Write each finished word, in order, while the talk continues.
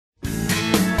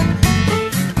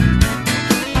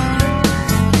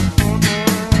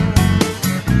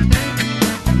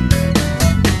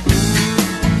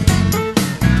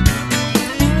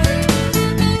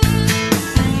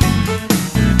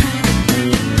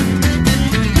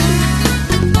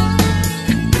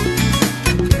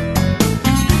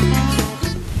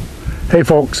Hey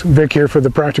folks, Vic here for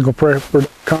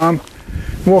thepracticalprepper.com.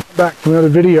 Welcome back to another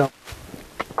video.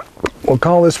 We'll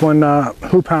call this one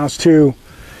Hoophouse 2,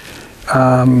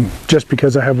 just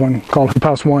because I have one called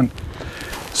Hoophouse 1.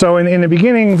 So in the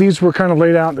beginning, these were kind of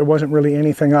laid out. There wasn't really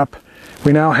anything up.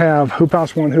 We now have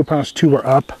Hoophouse 1, Hoophouse 2 are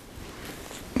up.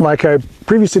 Like I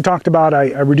previously talked about, I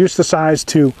reduced the size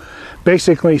to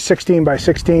basically 16 by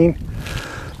 16.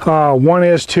 One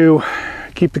is to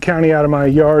keep the county out of my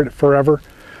yard forever.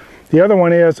 The other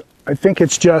one is, I think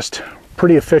it's just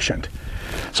pretty efficient.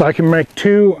 So I can make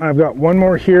two. I've got one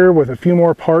more here with a few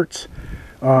more parts.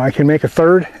 I can make a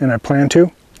third, and I plan to.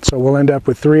 So we'll end up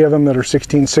with three of them that are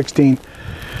 16/16.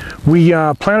 We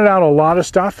planted out a lot of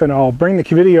stuff, and I'll bring the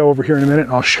video over here in a minute.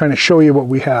 I'll kind of show you what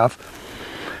we have.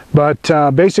 But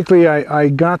basically, I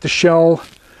got the shell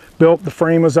built, the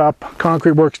frame was up,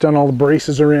 concrete work's done, all the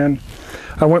braces are in.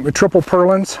 I went with triple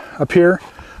purlins up here.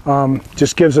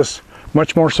 Just gives us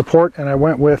much more support, and I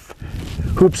went with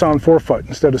hoops on 4 foot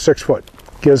instead of 6 foot.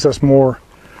 Gives us more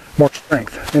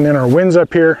strength. And then our winds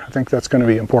up here, I think that's going to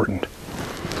be important.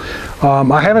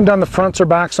 I haven't done the fronts or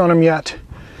backs on them yet,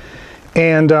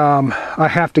 and I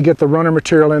have to get the runner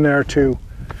material in there to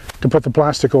put the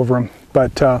plastic over them.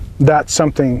 But that's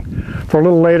something for a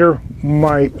little later.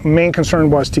 My main concern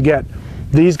was to get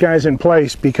these guys in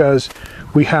place because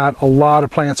we had a lot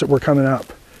of plants that were coming up,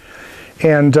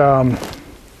 and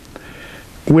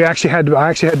I actually had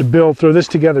to build, throw this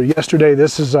together yesterday.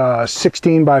 This is a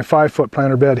 16 by 5 foot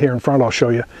planter bed here in front, I'll show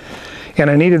you. And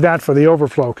I needed that for the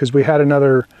overflow because we had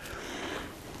another,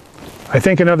 I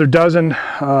think another dozen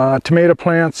tomato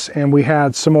plants, and we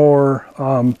had some more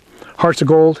hearts of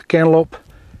gold, cantaloupe,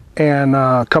 and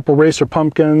a couple racer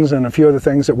pumpkins and a few other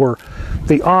things that were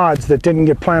the odds that didn't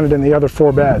get planted in the other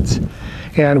 4 beds.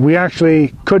 And we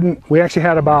actually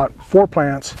had about 4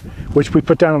 plants, which we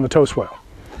put down on the toe swale.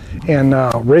 And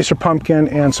racer pumpkin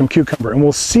and some cucumber, and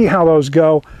we'll see how those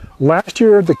go. Last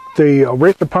year the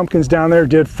racer pumpkins down there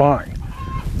did fine.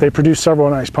 They produced several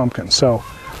nice pumpkins, so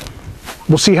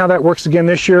we'll see how that works again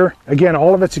this year. Again,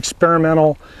 all of it's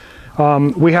experimental.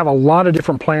 We have a lot of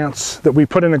different plants that we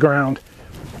put in the ground,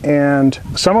 and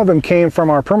some of them came from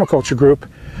our permaculture group.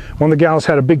 One of the gals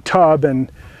had a big tub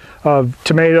of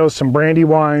tomatoes, some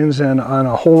brandywines, and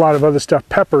a whole lot of other stuff,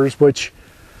 peppers, which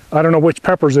I don't know which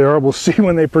peppers they are. We'll see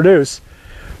when they produce.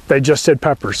 They just said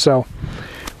peppers. So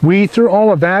we threw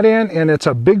all of that in, and it's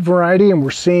a big variety, and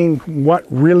we're seeing what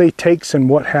really takes and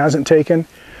what hasn't taken.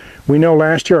 We know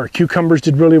last year our cucumbers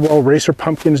did really well, racer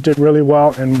pumpkins did really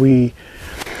well, and we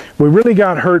really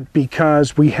got hurt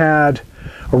because we had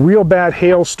a real bad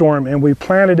hailstorm, and we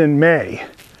planted in May.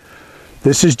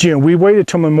 This is June. We waited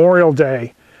till Memorial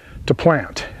Day to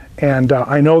plant, and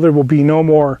I know there will be no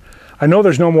more. I know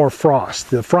there's no more frost.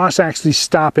 The frost actually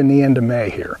stopped in the end of May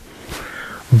here.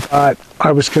 But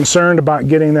I was concerned about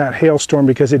getting that hailstorm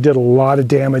because it did a lot of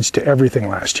damage to everything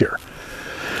last year.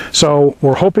 So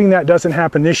we're hoping that doesn't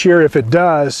happen this year. If it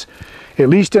does, at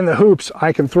least in the hoops,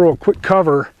 I can throw a quick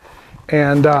cover,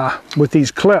 and with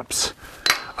these clips,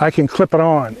 I can clip it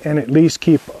on and at least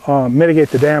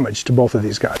mitigate the damage to both of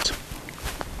these guys.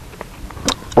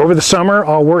 Over the summer,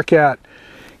 I'll work at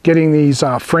getting these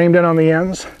framed in on the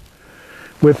ends,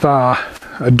 with a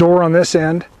door on this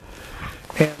end,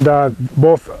 and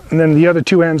then the other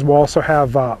 2 ends will also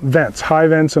have vents, high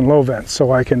vents and low vents,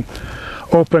 so I can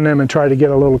open them and try to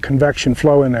get a little convection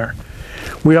flow in there.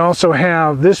 We also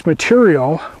have this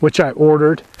material, which I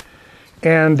ordered,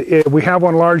 and we have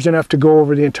one large enough to go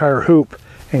over the entire hoop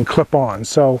and clip on.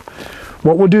 So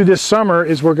what we'll do this summer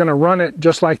is we're going to run it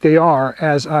just like they are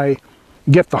as I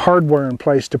get the hardware in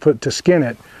place to skin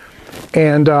it.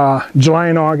 And July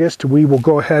and August, we will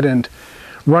go ahead and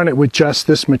run it with just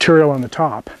this material on the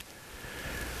top,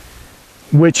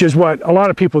 which is what a lot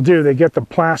of people do. They get the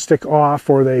plastic off,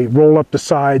 or they roll up the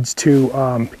sides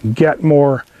to get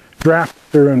more draft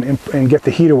through and get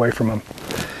the heat away from them.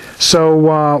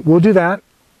 So we'll do that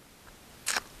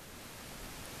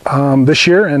this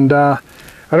year, and I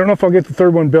don't know if I'll get the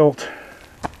 3rd one built,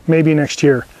 maybe next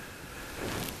year,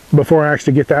 before I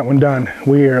actually get that one done.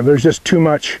 There's just too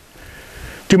much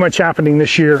happening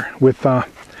this year with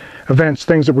events,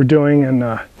 things that we're doing, and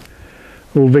a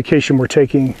little vacation we're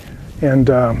taking, and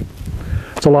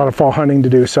it's a lot of fall hunting to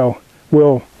do. So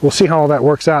we'll see how all that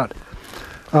works out.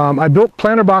 I built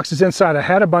planter boxes inside. I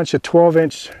had a bunch of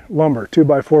 12-inch lumber,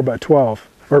 2x4x12,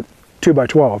 or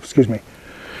 2x12, excuse me.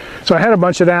 So I had a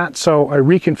bunch of that, so I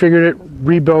reconfigured it,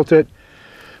 rebuilt it,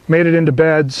 made it into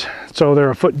beds, so they're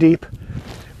a foot deep.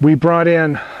 We brought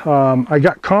in, I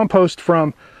got compost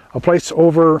from a place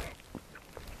over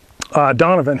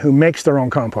Donovan who makes their own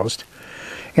compost,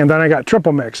 And then I got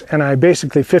triple mix, and I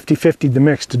basically 50-50'd the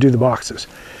mix to do the boxes.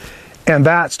 And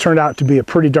that's turned out to be a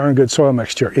pretty darn good soil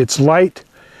mixture. It's light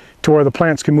to where the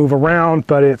plants can move around,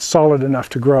 but it's solid enough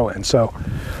to grow in. So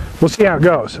we'll see how it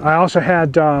goes. I also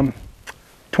had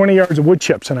 20 yards of wood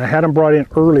chips, and I had them brought in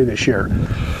early this year.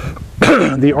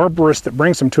 The arborist that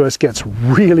brings them to us gets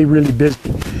really, really busy.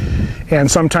 And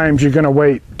sometimes you're gonna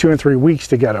wait 2 and 3 weeks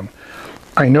to get them.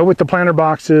 I know with the planter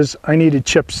boxes, I needed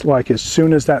chips like as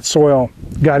soon as that soil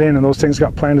got in and those things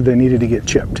got planted, they needed to get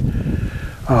chipped.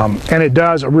 And it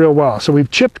does real well. So we've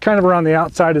chipped kind of around the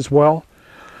outside as well.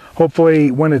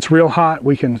 Hopefully when it's real hot,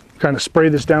 we can kind of spray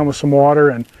this down with some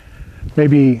water and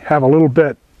maybe have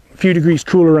a few degrees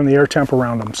cooler in the air temp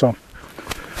around them. So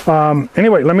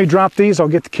anyway, let me drop these. I'll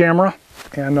get the camera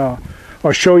and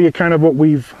I'll show you kind of what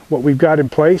we've got in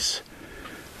place.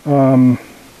 And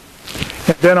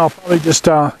then I'll probably just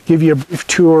give you a brief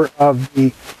tour of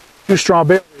the 2 straw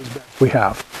bale raised beds we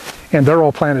have. And they're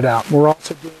all planted out. We're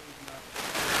also doing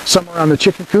some around the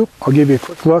chicken coop. I'll give you a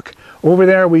quick look. Over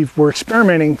there, we're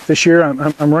experimenting this year.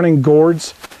 I'm running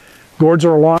gourds. Gourds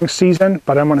are a long season,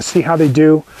 but I'm going to see how they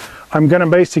do. I'm going to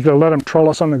basically let them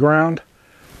trellis on the ground.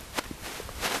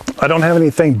 I don't have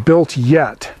anything built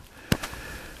yet.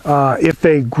 If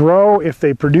they grow, if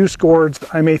they produce gourds,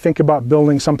 I may think about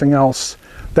building something else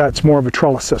that's more of a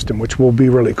trellis system, which will be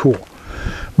really cool.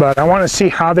 But I want to see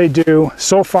how they do.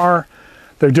 So far,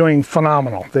 they're doing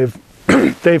phenomenal. They've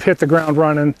hit the ground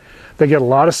running. They get a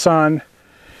lot of sun,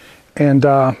 and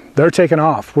they're taking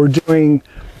off. We're doing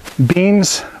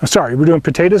we're doing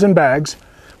potatoes in bags.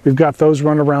 We've got those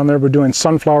running around there. We're doing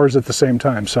sunflowers at the same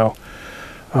time. So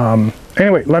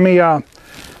anyway, let me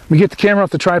get the camera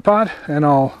off the tripod, and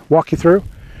I'll walk you through,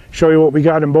 show you what we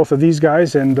got in both of these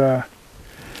guys, and then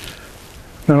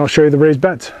I'll show you the raised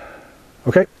beds.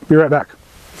 Okay, be right back.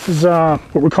 This is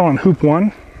what we're calling Hoop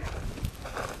 1.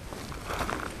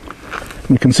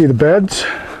 You can see the beds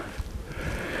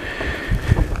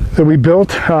that we built.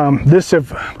 This,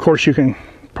 of course, you can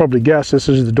probably guess, this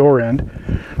is the door end.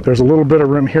 There's a little bit of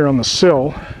room here on the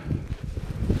sill.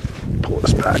 Pull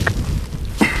this back.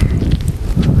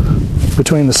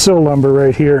 Between the sill lumber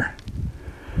right here,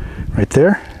 right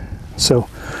there. So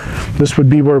this would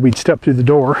be where we'd step through the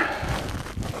door.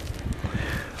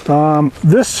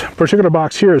 This particular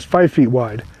box here is 5 feet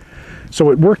wide.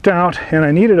 So it worked out, and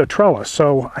I needed a trellis.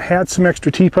 So I had some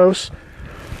extra T-posts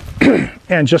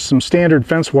and just some standard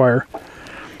fence wire.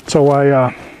 So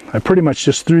I pretty much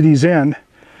just threw these in,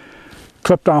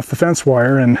 clipped off the fence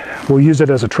wire, and we'll use it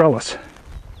as a trellis.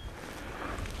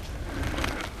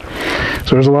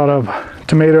 So there's a lot of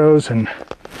tomatoes and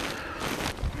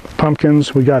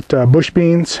pumpkins. We got bush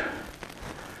beans,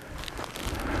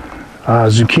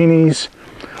 zucchinis,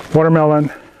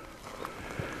 watermelon.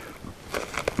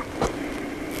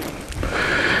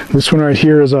 This one right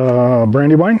here is a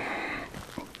brandywine.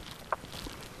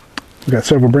 We've got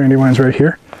several brandywines right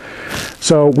here.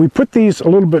 So we put these a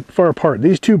little bit far apart.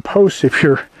 These 2 posts, if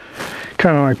you're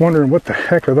kind of like wondering what the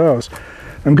heck are those,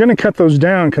 I'm going to cut those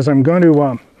down because I'm going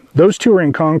to, those 2 are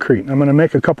in concrete. I'm going to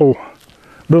make a couple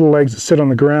little legs that sit on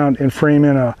the ground and frame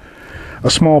in a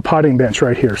small potting bench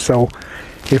right here. So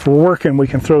if we're working, we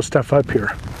can throw stuff up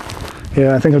here.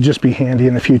 Yeah, I think it'll just be handy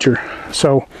in the future.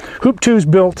 So Hoop 2's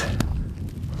built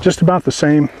just about the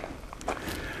same.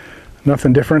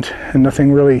 Nothing different and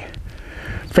nothing really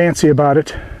fancy about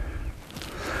it.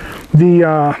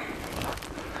 The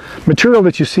material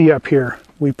that you see up here,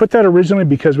 we put that originally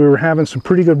because we were having some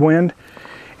pretty good wind,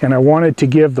 and I wanted to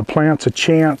give the plants a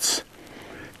chance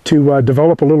to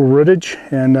develop a little rootage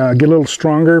and get a little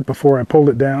stronger before I pulled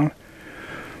it down.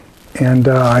 And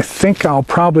I think I'll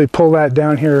probably pull that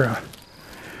down here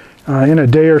in a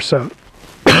day or so.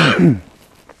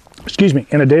 Excuse me,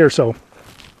 in a day or so,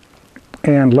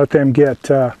 and let them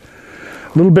get a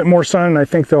little bit more sun, and I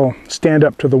think they'll stand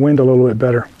up to the wind a little bit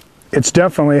better. It's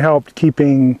definitely helped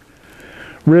keeping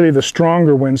really the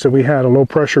stronger winds that we had a low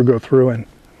pressure go through, and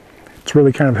it's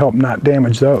really kind of helped not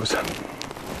damage those.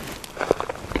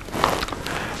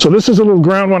 So this is a little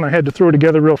ground one. I had to throw it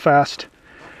together real fast,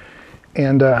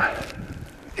 and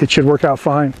it should work out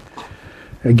fine.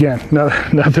 Again,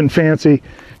 nothing fancy.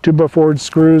 2x4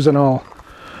 screws, and I'll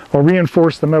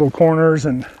reinforce the metal corners,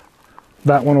 and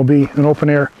that one will be an open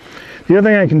air. The other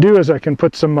thing I can do is I can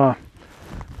put some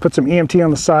EMT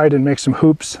on the side and make some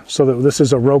hoops, so that this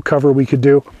is a row cover we could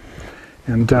do,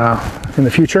 and in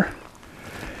the future.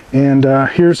 And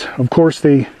here's, of course,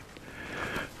 the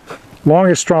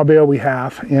longest straw bale we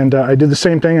have, and I did the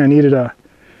same thing. I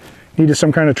needed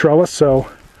some kind of trellis, so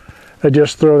I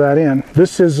just throw that in.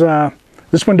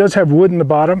 This one does have wood in the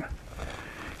bottom,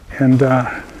 and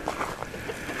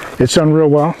It's done real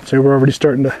well. So we're already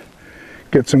starting to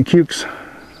get some cukes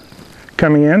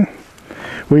coming in.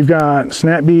 We've got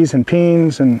snap bees and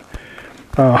peas and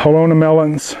Halona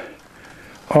melons,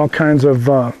 all kinds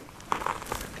of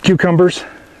cucumbers,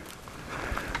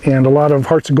 and a lot of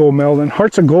Hearts of Gold melon.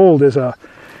 Hearts of Gold is a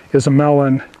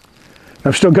melon.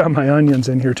 I've still got my onions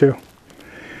in here too.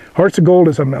 Hearts of Gold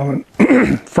is a melon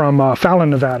from Fallon,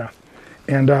 Nevada,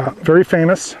 and very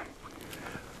famous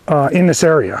in this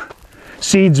area.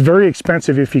 Seeds very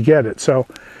expensive if you get it. So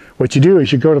what you do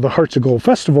is you go to the Hearts of Gold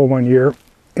Festival one year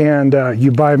and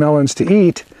you buy melons to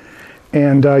eat,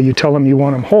 and you tell them you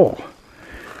want them whole.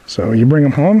 So you bring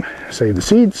them home, save the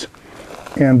seeds,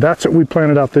 and that's what we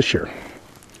planted out this year.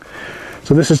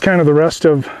 So this is kind of the rest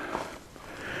of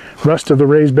the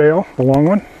raised bale, the long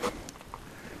one.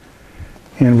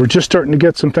 And we're just starting to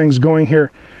get some things going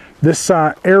here. This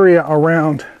area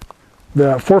around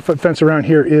the 4-foot fence around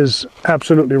here is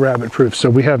absolutely rabbit proof, so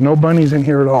we have no bunnies in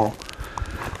here at all.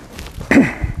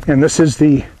 And this is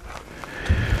the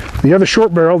other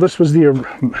short barrel. This was the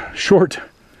short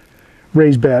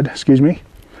raised bed, excuse me.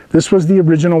 This was the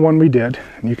original one we did.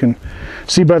 And you can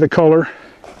see by the color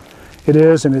it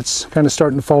is, and it's kind of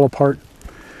starting to fall apart.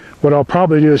 What I'll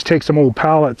probably do is take some old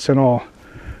pallets and I'll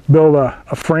build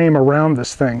a frame around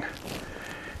this thing.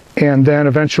 And then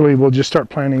eventually we'll just start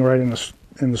planting right in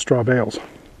the straw bales.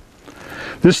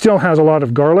 This still has a lot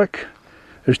of garlic.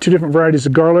 There's 2 different varieties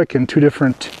of garlic and 2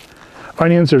 different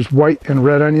onions. There's white and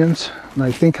red onions. And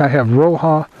I think I have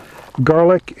Roja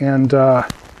garlic, and I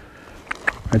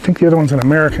think the other one's an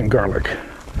American garlic.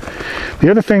 The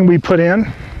other thing we put in,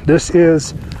 this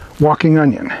is walking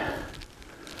onion.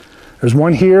 There's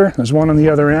one here, there's one on the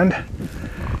other end.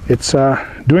 It's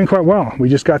doing quite well. We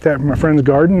just got that from a friend's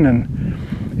garden,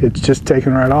 and it's just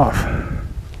taken right off.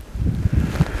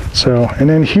 So, and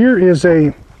then here is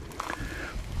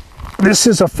this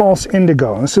is a false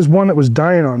indigo. This is one that was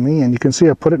dying on me, and you can see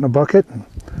I put it in a bucket, and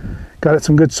got it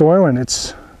some good soil, and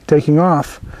it's taking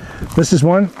off. This is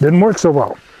one, didn't work so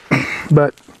well,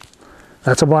 but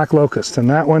that's a black locust, and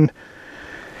that one,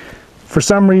 for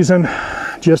some reason,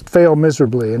 just failed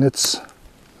miserably, and it's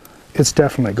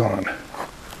definitely gone.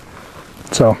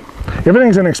 So,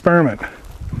 everything's an experiment.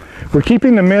 We're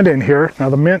keeping the mint in here. Now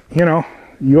the mint, you know,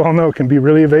 you all know, can be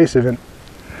really evasive, and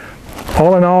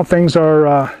all in all, things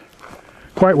are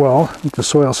quite well. I think the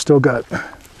soil's still got,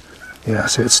 yeah,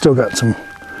 see, it's still got some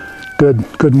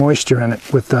good moisture in it.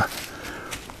 With the,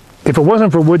 if it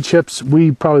wasn't for wood chips,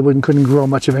 we probably couldn't grow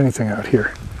much of anything out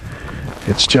here.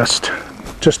 It's just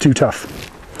too tough.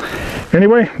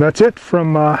 Anyway, that's it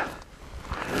from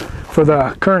for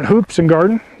the current hoops and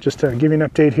garden. Just to give you an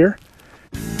update here.